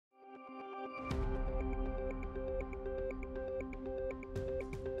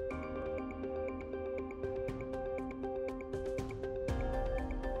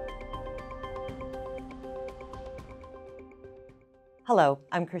Hello,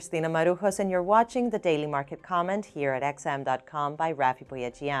 I'm Cristina Marujos, and you're watching the Daily Market Comment here at xm.com by Rafi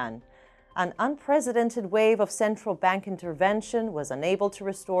Boyajian. An unprecedented wave of central bank intervention was unable to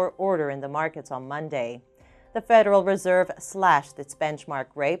restore order in the markets on Monday. The Federal Reserve slashed its benchmark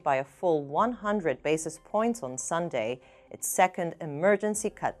rate by a full 100 basis points on Sunday, its second emergency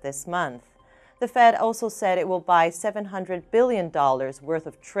cut this month. The Fed also said it will buy $700 billion worth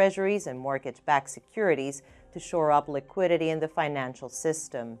of treasuries and mortgage-backed securities to shore up liquidity in the financial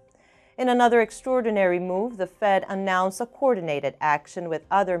system. In another extraordinary move, the Fed announced a coordinated action with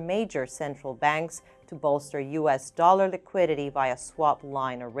other major central banks to bolster U.S. dollar liquidity via swap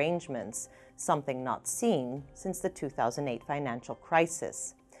line arrangements, something not seen since the 2008 financial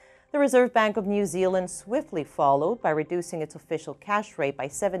crisis. The Reserve Bank of New Zealand swiftly followed by reducing its official cash rate by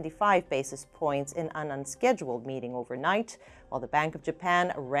 75 basis points in an unscheduled meeting overnight, while the Bank of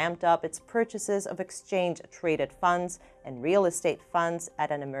Japan ramped up its purchases of exchange-traded funds and real estate funds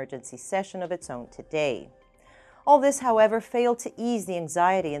at an emergency session of its own today. All this, however, failed to ease the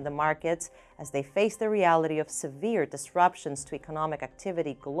anxiety in the markets as they face the reality of severe disruptions to economic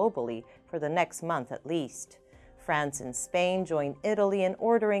activity globally for the next month at least. France and Spain joined Italy in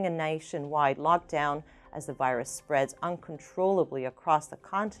ordering a nationwide lockdown as the virus spreads uncontrollably across the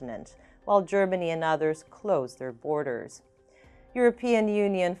continent, while Germany and others closed their borders. European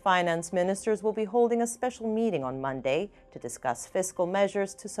Union finance ministers will be holding a special meeting on Monday to discuss fiscal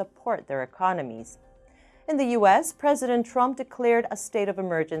measures to support their economies. In the U.S., President Trump declared a state of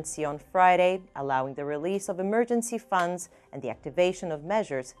emergency on Friday, allowing the release of emergency funds and the activation of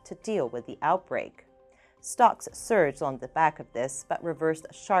measures to deal with the outbreak. Stocks surged on the back of this, but reversed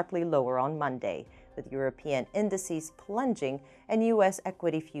sharply lower on Monday, with European indices plunging and U.S.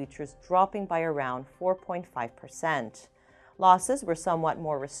 equity futures dropping by around 4.5%. Losses were somewhat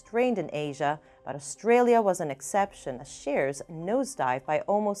more restrained in Asia, but Australia was an exception as shares nosedived by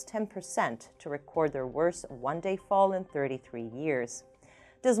almost 10% to record their worst one-day fall in 33 years.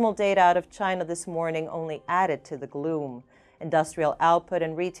 Dismal data out of China this morning only added to the gloom. Industrial output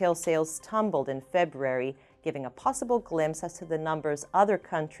and retail sales tumbled in February, giving a possible glimpse as to the numbers other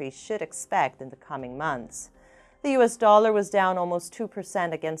countries should expect in the coming months. The U.S. dollar was down almost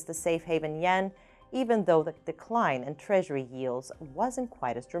 2% against the safe haven yen, even though the decline in Treasury yields wasn't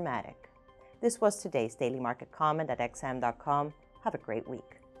quite as dramatic. This was today's Daily Market Comment at xm.com. Have a great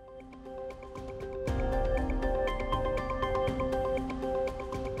week.